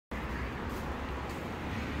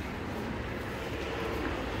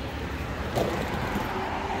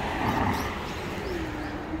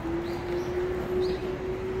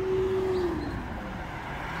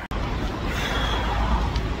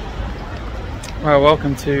Well,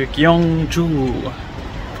 welcome to Gyeongju.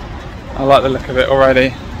 I like the look of it already.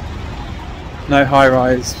 No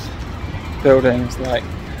high-rise buildings like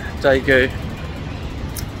Daegu.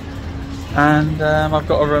 And I've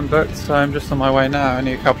got a room booked, so I'm just on my way now.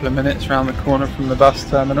 Only a couple of minutes around the corner from the bus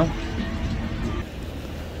terminal. I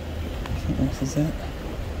think this is it.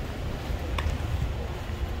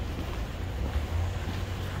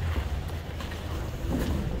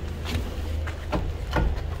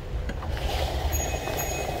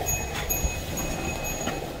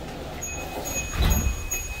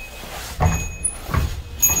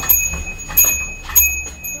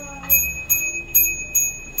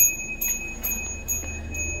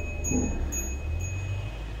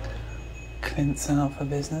 Clint's out for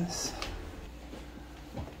business.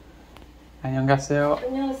 안녕하세요.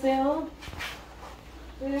 안녕하세요.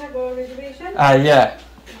 Do you have a reservation? Yeah.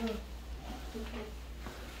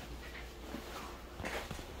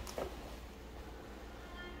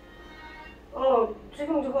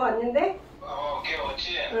 지금 저거 왔는데? 걔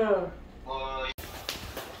왔지? 응.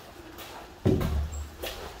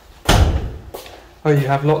 Oh, you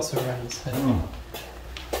have lots of rooms.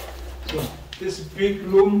 So this big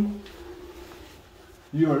room,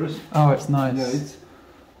 yours. Oh, it's nice. Yeah, it's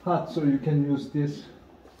hot, so you can use this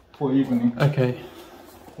for evening. Okay,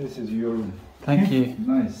 This is your room. thank you.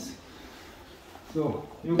 Nice. So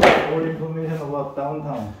you got more information about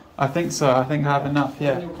downtown. I think so. I think I have enough. When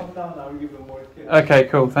Yeah. you come down, I'll give you more tips. Okay,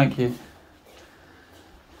 cool. Thank you.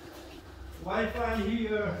 Wi-Fi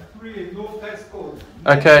here, free, no passcode.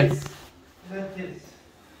 Okay. That is.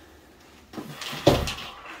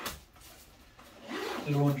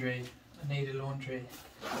 Laundry. I need a laundry.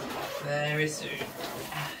 Very soon.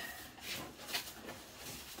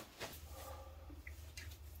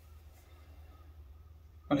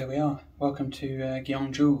 Well, here we are. Welcome to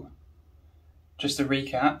Gyeongju. Just a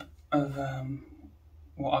recap of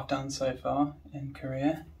what I've done so far in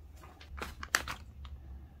Korea.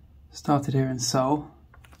 Started here in Seoul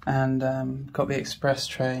and got the express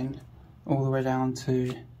train all the way down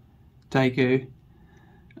to Daegu.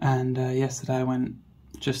 And yesterday I went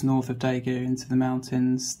just north of Daegu into the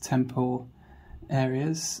mountains, temple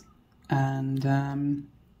areas, and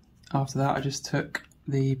after that I just took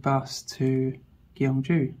the bus to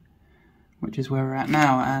Gyeongju, which is where we're at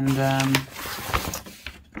now. And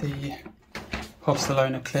the hostel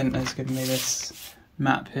owner Clint has given me this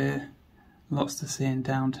map here. Lots to see in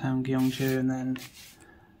downtown Gyeongju, and then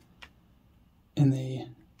in the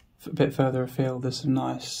a bit further afield there's some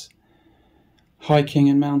nice hiking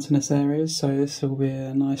and mountainous areas, so this will be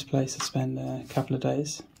a nice place to spend a couple of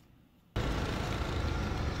days.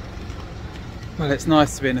 Well, it's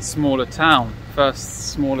nice to be in a smaller town.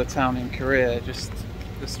 First smaller town in Korea. Just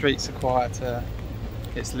the streets are quieter.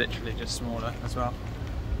 It's literally just smaller as well.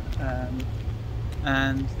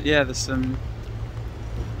 And yeah, there's some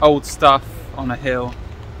old stuff on a hill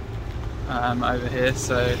over here,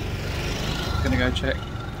 so I'm gonna go check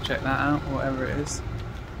that out, whatever it is.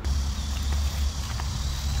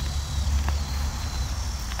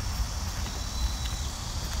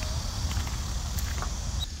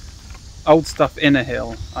 Old stuff in a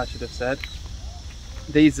hill, I should have said.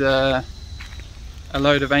 These are a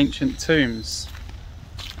load of ancient tombs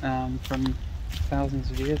from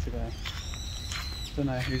thousands of years ago. Don't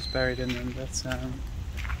know who's buried in them, but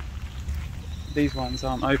these ones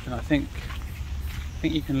aren't open. I think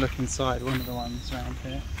you can look inside one of the ones around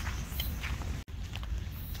here.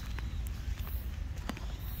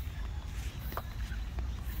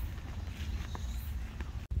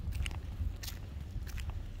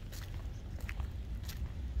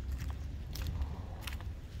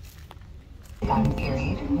 Time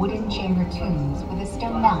period, wooden chamber tombs with a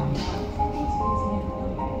stone mound.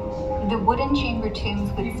 The wooden chamber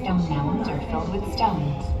tombs with stone mounds are filled with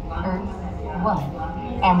stones, earth,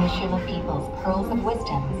 wood, and the Shilla people's pearls of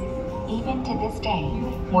wisdom. Even to this day,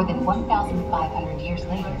 more than 1,500 years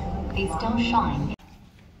later, they still shine.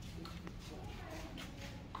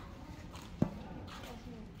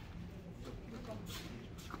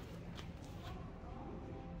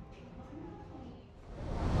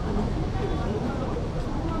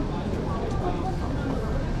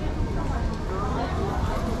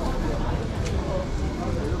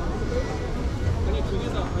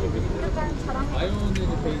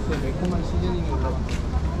 마요네즈 베이스에 매콤한 시즈닝이 올라갔어.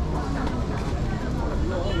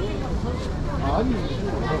 아니,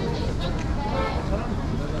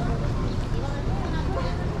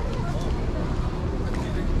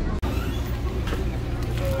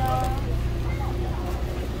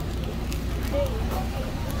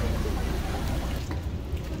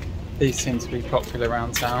 These seem to be popular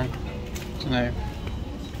around town. I don't know,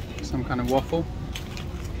 some kind of waffle.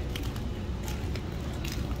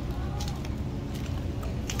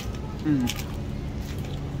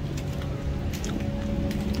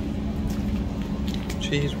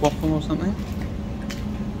 Cheese waffle or something.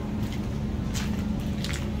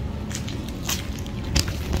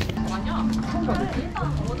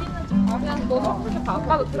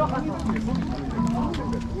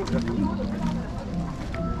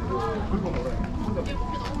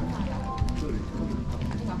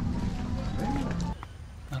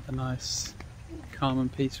 Another nice, calm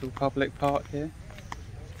and peaceful public park here.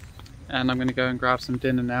 And I'm going to go and grab some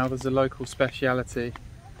dinner now. There's a local speciality.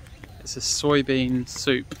 It's a soybean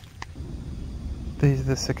soup. These are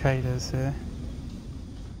the cicadas here.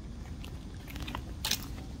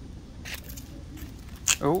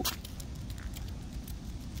 Oh.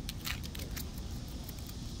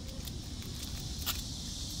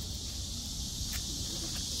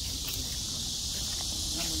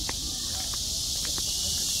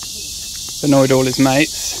 Annoyed all his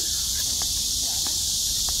mates.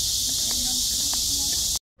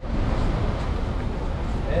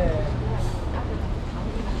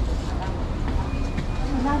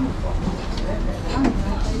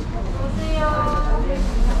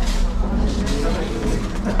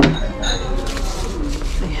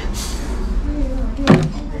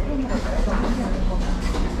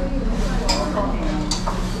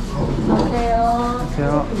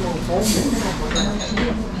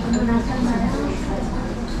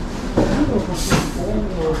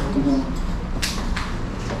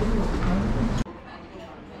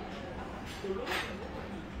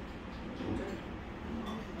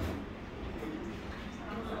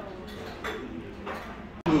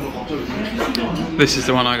 This is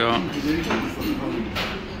the one I got.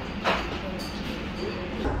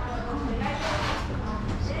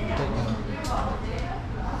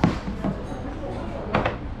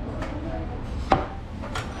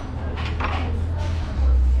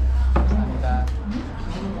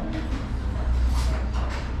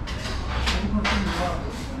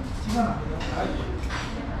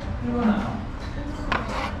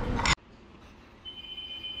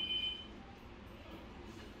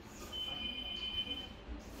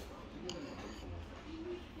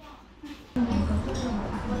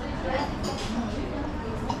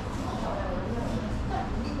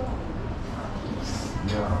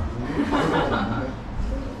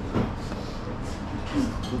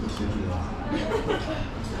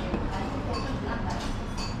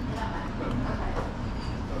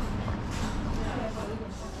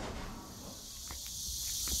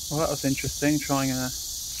 Well, that was interesting, trying a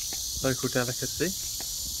local delicacy.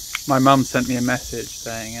 My mum sent me a message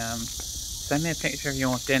saying, send me a picture of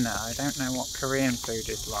your dinner. I don't know what Korean food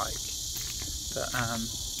is like. But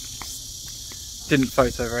didn't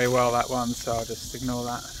photo very well, that one, so I'll just ignore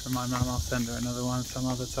that from my mum. I'll send her another one some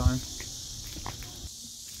other time.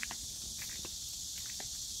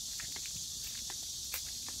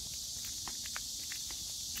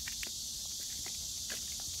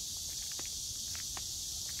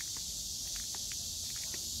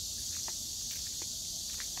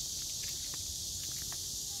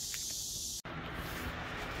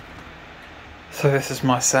 So this is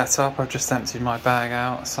my setup. I've just emptied my bag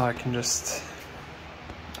out so I can just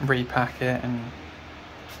repack it, and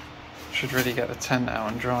should really get the tent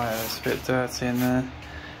out and dry. It's a bit dirty in there.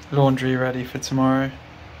 Laundry ready for tomorrow.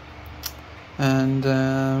 And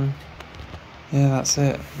yeah, that's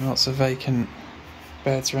it. Lots of vacant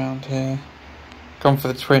beds around here. Gone for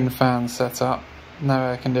the twin fan setup. No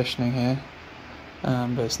air conditioning here,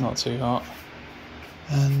 but it's not too hot.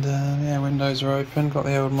 And yeah, windows are open. Got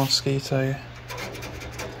the old mosquito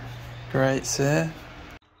grates here.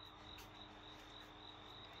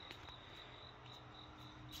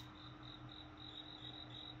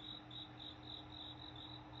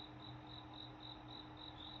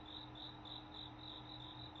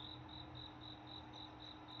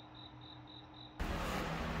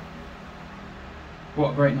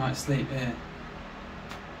 What a great night's sleep here.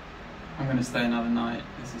 I'm going to stay another night.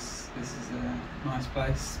 This is a nice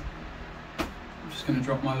place. I'm just going to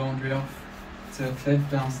drop my laundry off to a cliff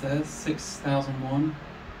downstairs, 6,001,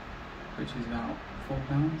 which is about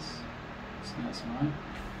 £4, so that's alright.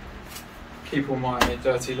 Keep all my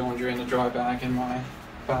dirty laundry in a dry bag in my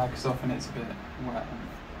bag, because often it's a bit wet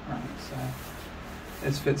and rank, so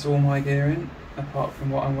this fits all my gear in, apart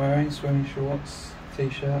from what I'm wearing: swimming shorts,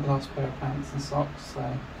 t-shirt, last pair of pants and socks,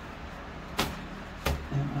 so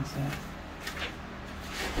yeah, that's it.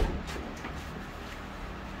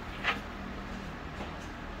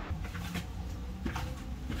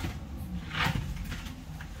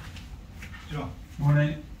 자,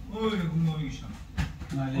 Morning. 굿모닝이시다.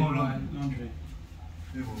 Can I leave laundry.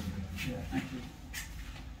 Yeah, thank you.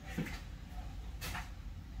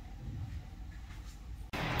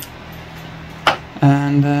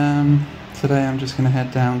 And today I'm just going to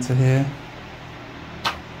head down to here,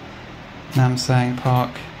 Namsang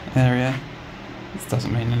Park area. This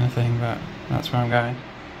doesn't mean anything, but that's where I'm going.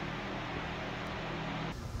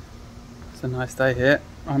 It's a nice day here.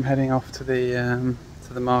 I'm heading off to the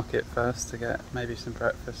market first to get maybe some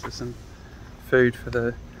breakfast or some food for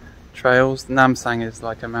the trails. Namsang is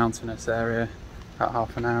like a mountainous area, about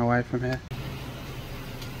half an hour away from here.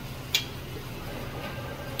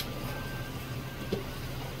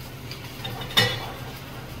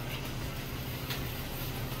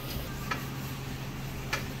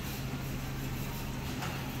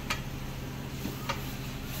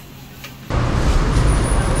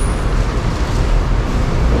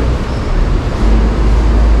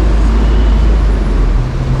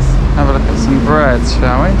 Bread,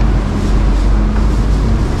 shall we?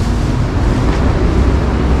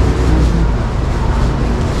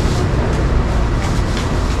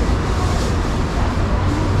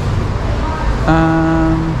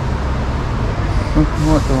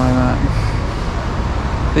 What do I like?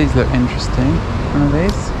 These look interesting. One of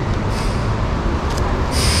these.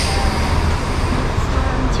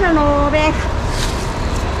 1,500.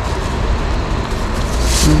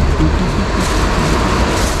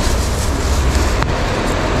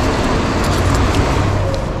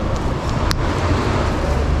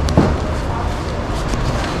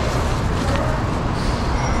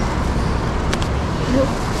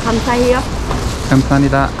 감사해요.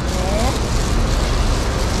 감사합니다.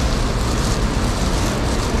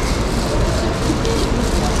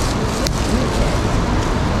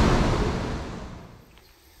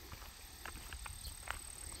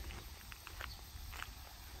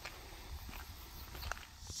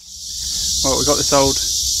 Well, we've got this old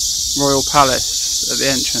royal palace at the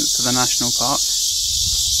entrance to the national park.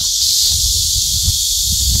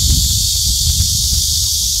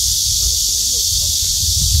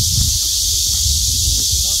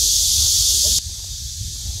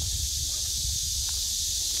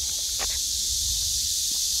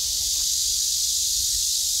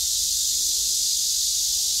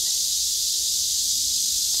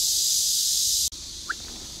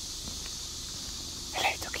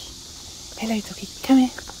 Hello, doggy. Come here.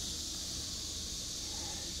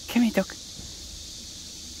 Come here, dog.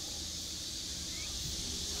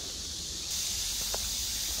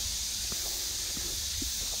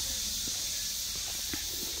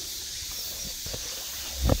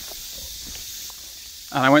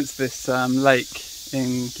 And I went to this lake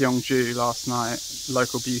in Gyeongju last night,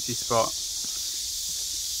 local beauty spot.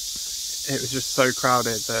 It was just so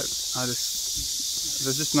crowded that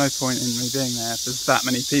there's just no point in me being there if there's that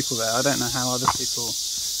many people there. I don't know how other people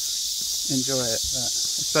enjoy it, but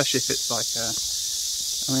especially if it's like I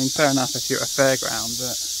mean, fair enough if you're at a fairground,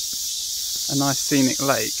 but a nice scenic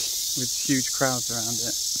lake with huge crowds around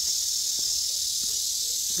it.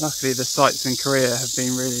 Luckily the sights in Korea have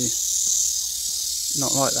been really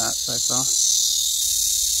not like that so far.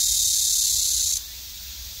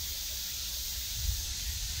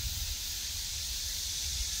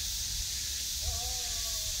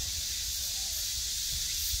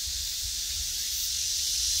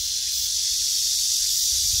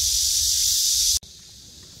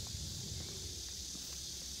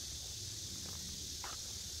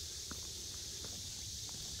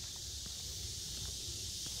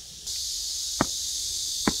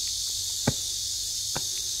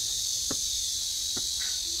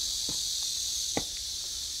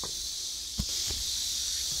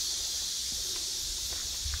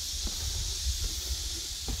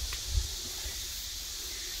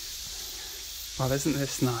 Well, isn't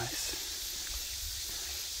this nice?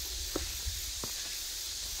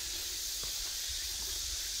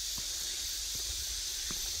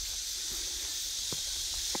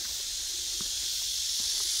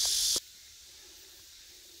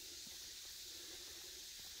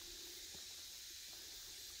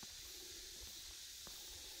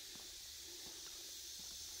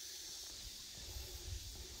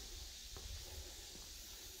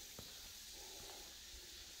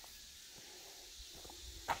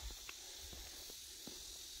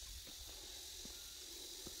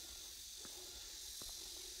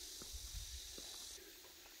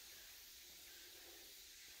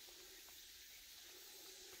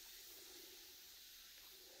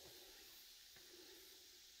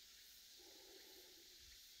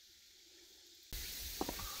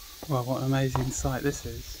 Well, what an amazing sight this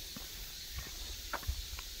is.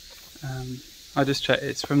 I just checked,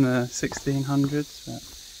 it's from the 1600s, but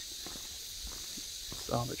it's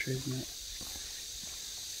just arbitrary, isn't it?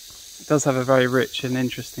 It does have a very rich and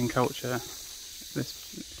interesting culture,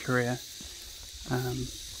 this Korea.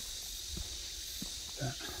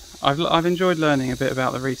 But I've enjoyed learning a bit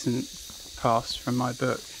about the recent past from my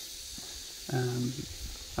book.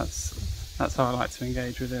 That's how I like to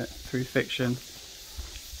engage with it, through fiction.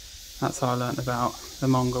 That's how I learnt about the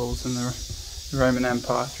Mongols and the Roman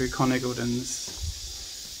Empire, through Con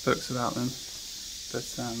Iggulden's books about them. But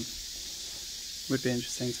it would be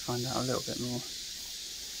interesting to find out a little bit more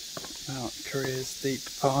about Korea's deep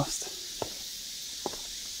past.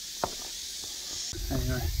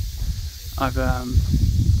 Anyway, I'm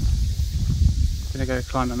gonna go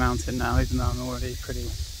climb a mountain now, even though I'm already pretty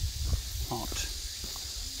hot.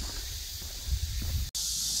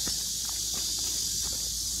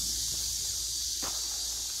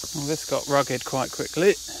 Well, this got rugged quite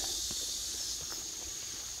quickly.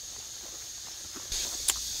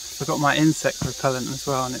 I've got my insect repellent as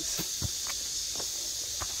well, and it's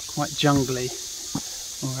quite jungly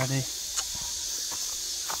already.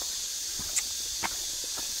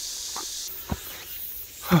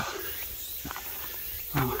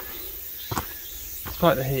 Oh,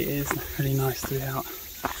 despite the heat, it is really nice to be out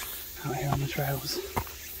here on the trails.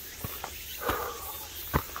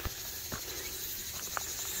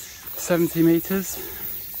 70 meters,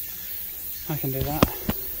 I can do that.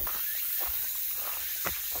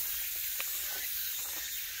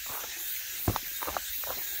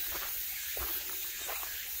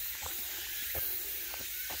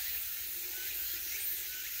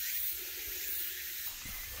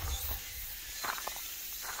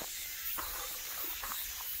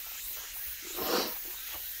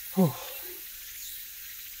 Oh.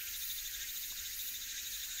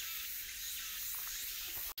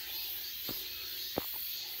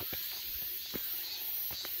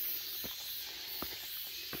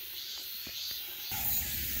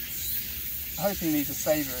 I'm hoping these are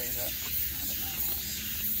savoury, but I don't know.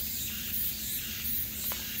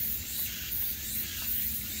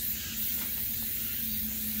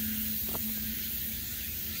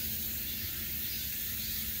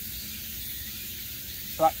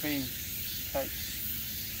 Black bean cakes.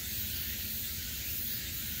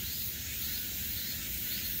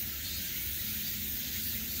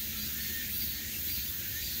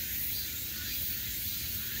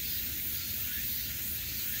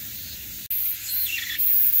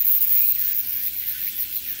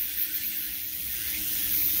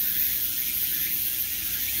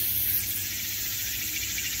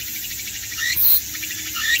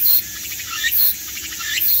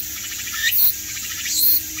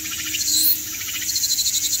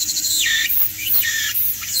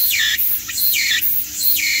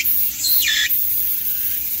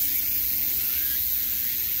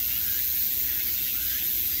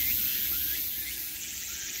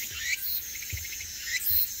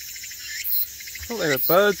 I thought they were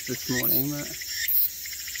birds this morning, but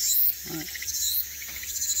right.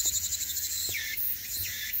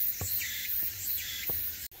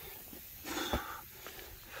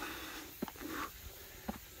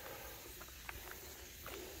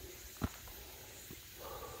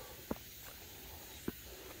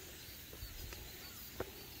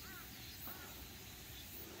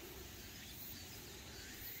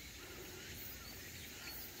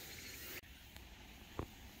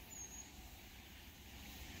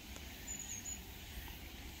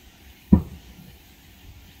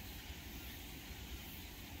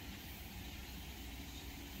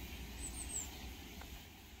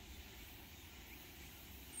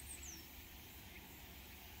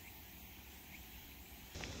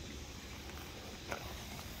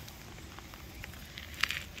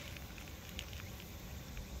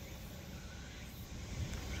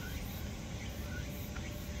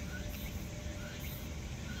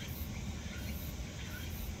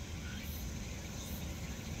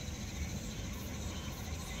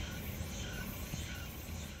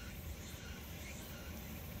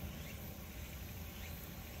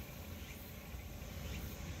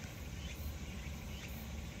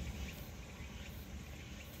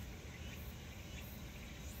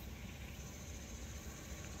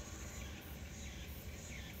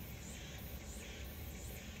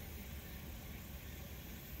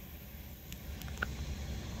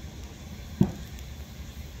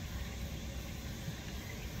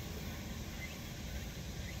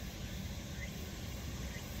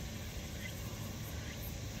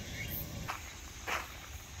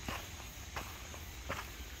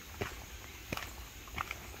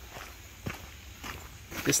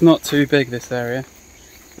 It's not too big, this area,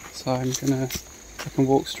 so I can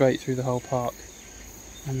walk straight through the whole park,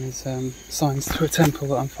 and there's signs to a temple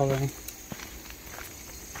that I'm following.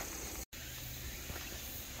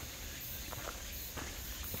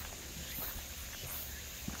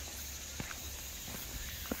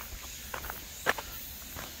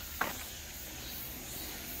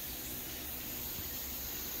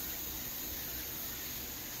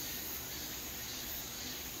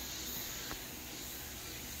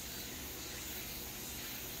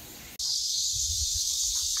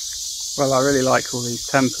 Well, I really like all these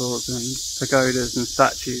temples and pagodas and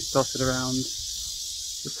statues dotted around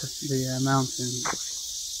the mountains.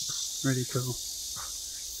 It's really cool.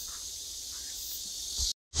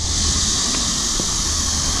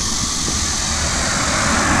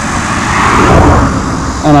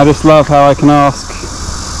 And I just love how I can ask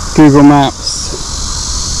Google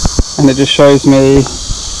Maps and it just shows me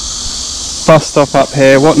bus stop up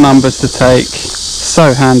here, what numbers to take.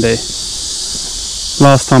 So handy.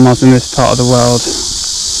 Last time I was in this part of the world,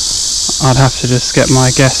 I'd have to just get my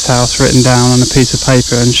guest house written down on a piece of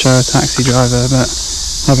paper and show a taxi driver, but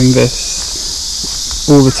having this,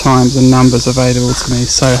 all the times and numbers available to me,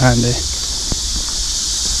 is so handy.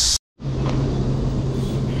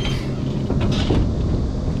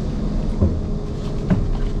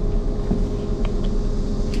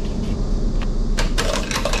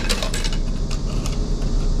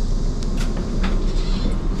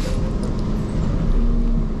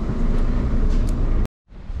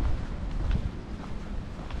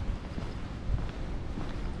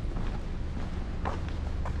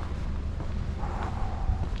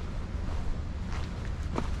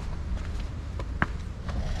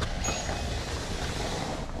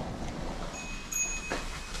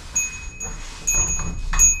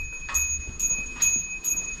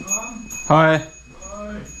 Hi.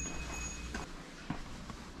 Hi.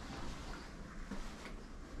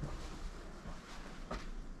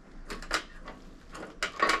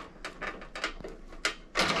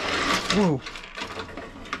 Whoa.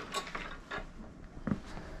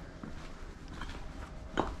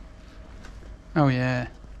 Oh yeah.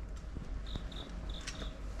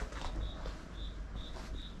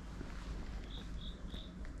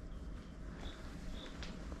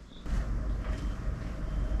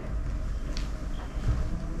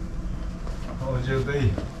 How was your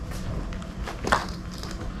day?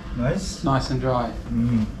 Nice? Nice and dry.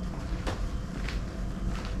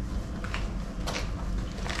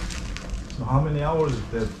 So how many hours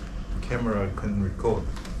that camera can record?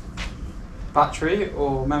 Battery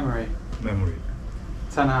or memory? Memory.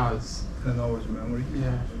 10 hours. 10 hours memory?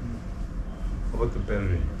 Yeah. How about the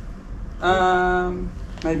battery?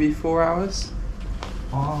 Maybe 4 hours.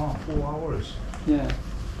 Ah, 4 hours. Yeah.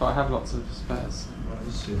 But I have lots of spares.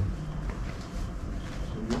 I see.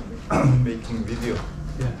 So you're making video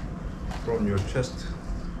Yeah. from your chest.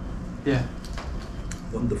 Yeah.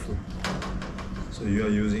 Wonderful. So you are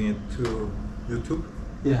using it to YouTube?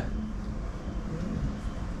 Yeah.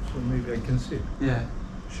 So maybe I can see. Yeah.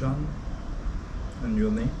 Sean, and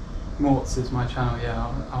your name? Mortz is my channel,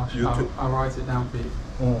 yeah. I'll write it down for you.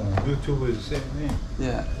 Oh, YouTube is the same name.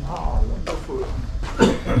 Yeah. Wow, wonderful.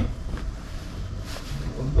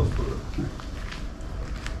 Wonderful.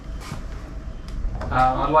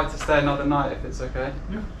 I'd like to stay another night if it's okay.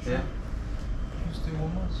 Yeah. Sure. Yeah. You stay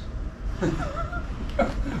 1 month.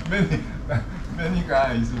 many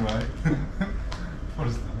guys, right?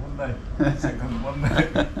 First 1 night, second 1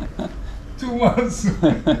 night, 2 months.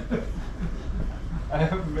 I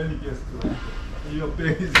have many guests. Right? You're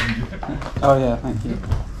amazing. Oh yeah, thank you.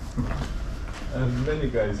 I have many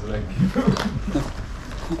guys like you.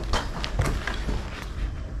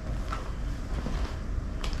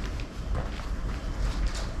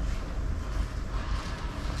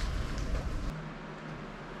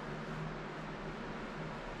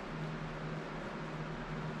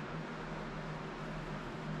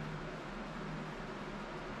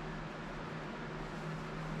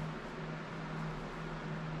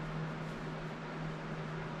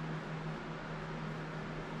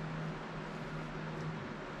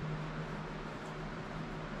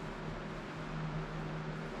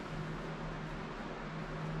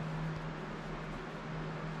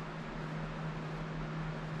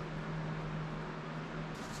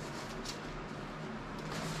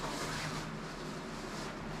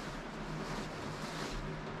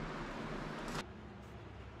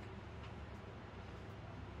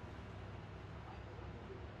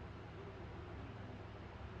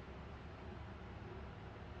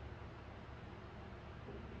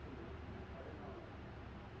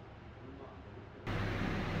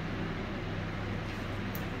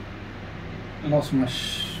 I lost my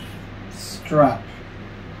strap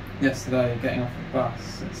yesterday getting off the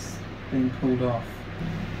bus. It's been pulled off.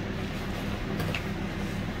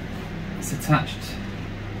 It's attached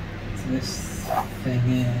to this thing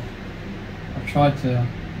here. I've tried to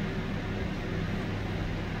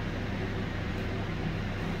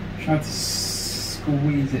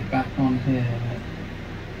squeeze it back on here.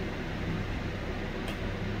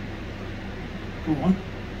 Go on.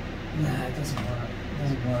 Nah, it doesn't work. It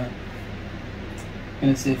doesn't work. I'm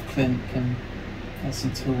gonna see if Clint has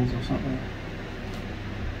some tools or something.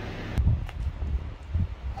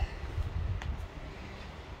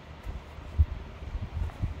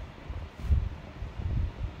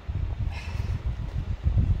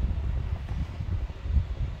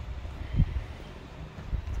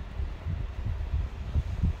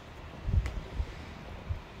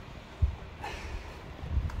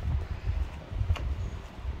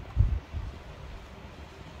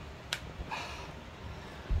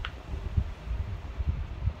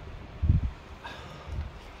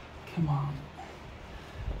 Come on.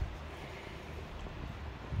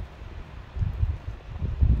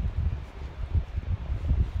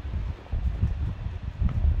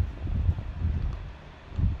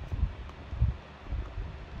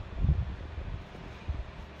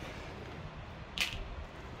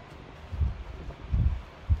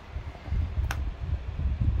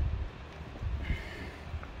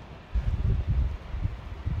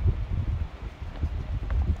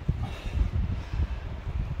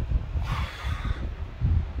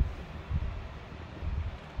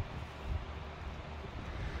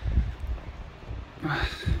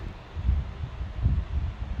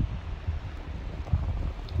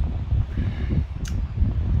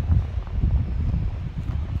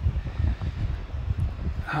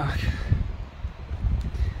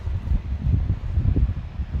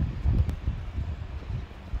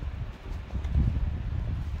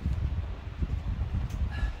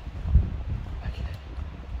 Okay.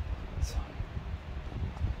 So.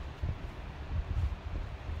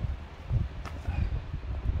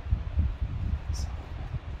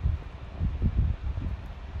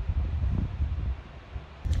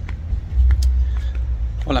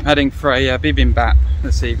 Well, I'm heading for a bibimbap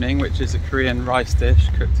this evening, which is a Korean rice dish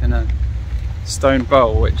cooked in a stone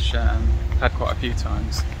bowl, which had quite a few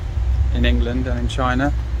times in England and in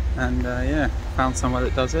China, and yeah, found somewhere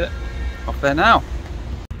that does it. Off there now.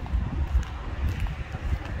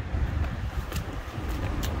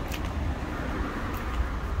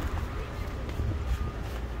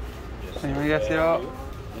 안녕하세요.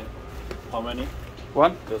 How many?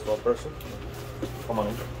 One? Just one person? How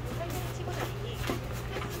many?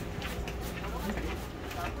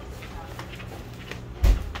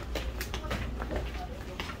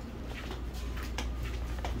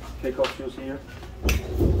 Take off shoes here.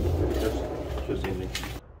 Just in there.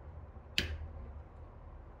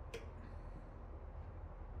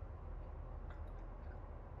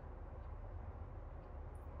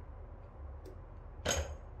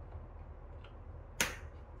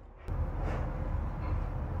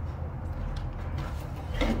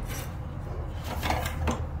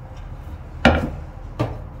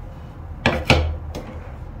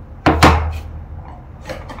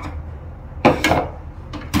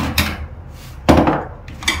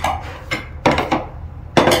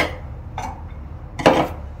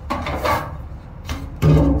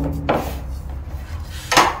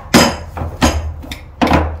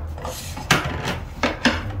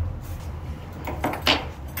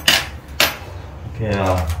 Okay,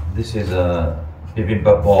 this is a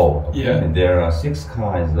bibimbap bowl. Okay? Yeah. And there are 6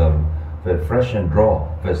 kinds of very fresh and raw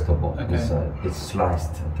vegetable Okay. inside. It's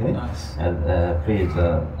sliced. Okay. Nice. And please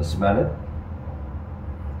smell it.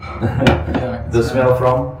 Yeah, I can The smell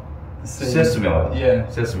from See. sesame oil. Yeah.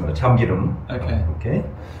 Sesame oil. 참기름. Okay. Okay.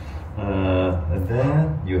 And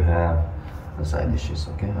then you have the side dishes.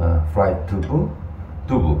 Okay. Fried dubu.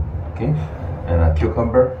 Okay. And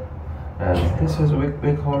cucumber. And this is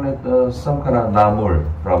we call it some kind of 나물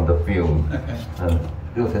from the field. Okay. And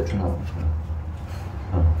이거 대충 나오죠.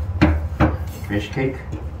 Fish cake.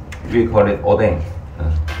 We call it 오뎅.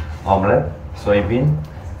 Omelette, soybean,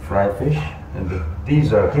 fried fish, and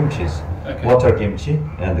these are kimchis. Okay. Water kimchi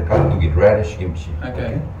and the 깍두기, radish kimchi.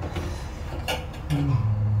 Okay.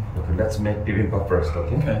 Okay, let's make bibimbap first.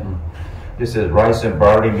 Okay. Okay. This is rice and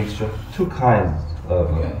barley mixture. 2 kinds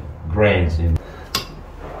of Okay. grains in.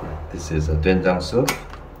 This is a doenjang soup,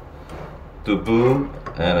 dubu,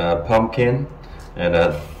 and a pumpkin, and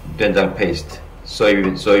a doenjang paste,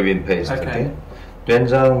 soybean paste. Okay.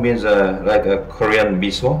 Doenjang means like a Korean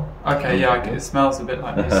miso. Okay, yeah, it smells a bit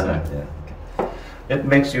like this. So. Yeah, okay. It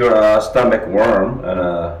makes your stomach warm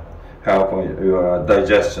and help your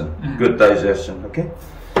digestion, good digestion. Okay.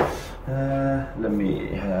 Let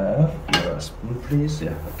me have your spoon, please.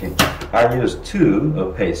 Yeah. Okay. I use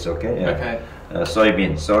 2 paste. Okay. Yeah. Okay.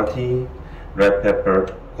 Soybean, salty, red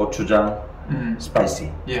pepper, gochujang, spicy.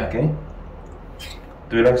 Yeah. Okay.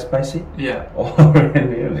 Do you like spicy? Yeah. Oh,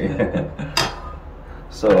 really?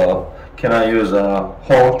 So, can I use a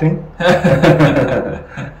whole thing?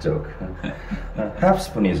 Joke. Half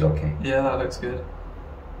spoon is okay. Yeah, that looks good.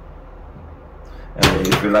 And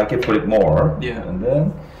if you like it, put it more. Yeah. And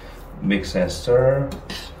then mix and stir,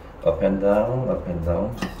 up and down,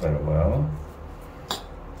 very well.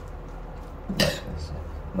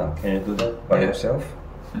 Now, can you do that by yourself?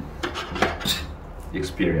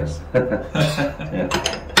 Experience. Yeah.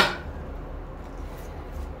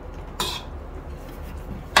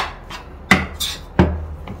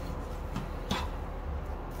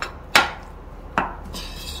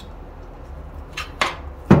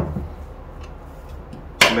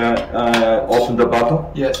 May I open the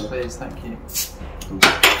bottle? Yes, please, thank you.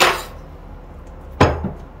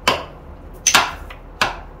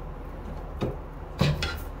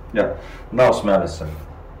 Yeah. Now smell it.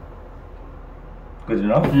 Good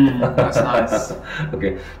enough? That's nice.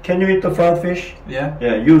 Okay. Can you eat the fried fish? Yeah.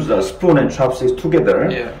 Yeah. Use a spoon and chopsticks together.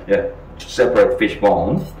 Yeah. Yeah. Separate fish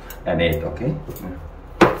bone and eat. Okay.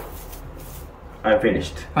 Yeah. I'm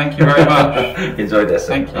finished. Thank you very much. Enjoy this.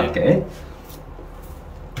 Thank you. Okay.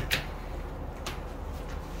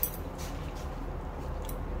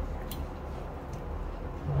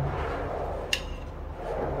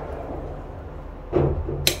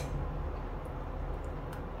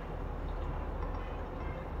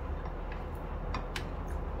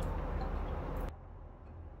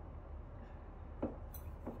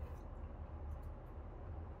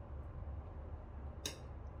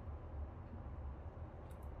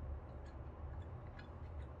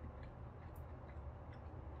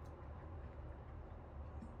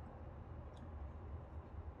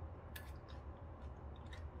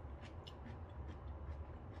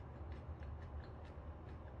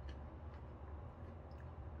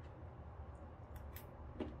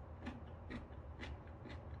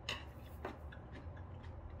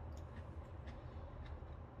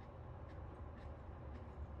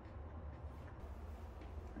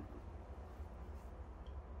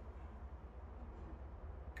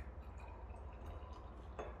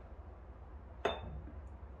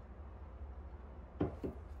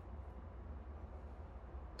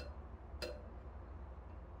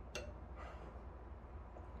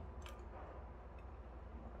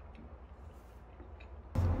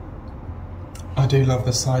 I do love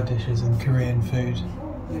the side dishes in Korean food.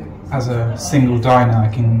 As a single diner, I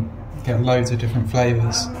can get loads of different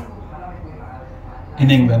flavours. In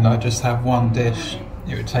England, I just have one dish.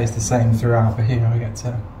 It would taste the same throughout, but here I get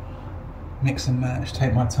to mix and match,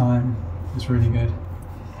 take my time. It's really good.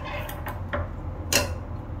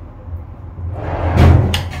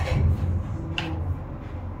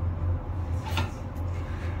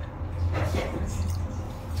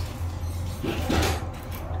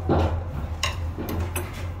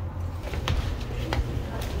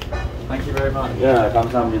 Thank you very much. Yeah,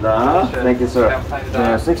 감사합니다. Sure. Thank you, sir. 감사합니다.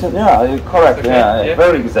 Yeah, 6, yeah, correct. Okay. Yeah, Yeah.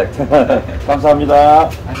 very exact. 감사합니다.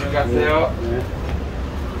 안녕히 가세요.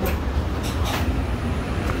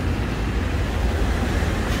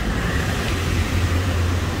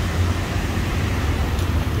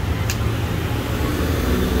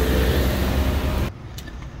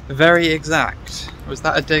 Very exact. Was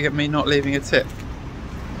that a dig at me not leaving a tip?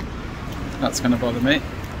 That's going to bother me.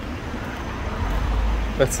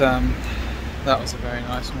 But that was a very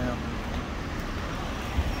nice meal.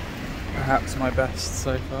 Perhaps my best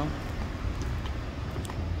so far.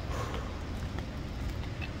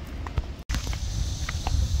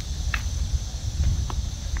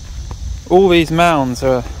 All these mounds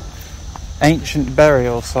are ancient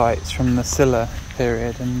burial sites from the Silla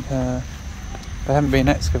period, and they haven't been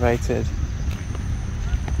excavated,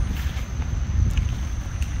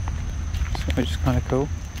 which is kind of cool.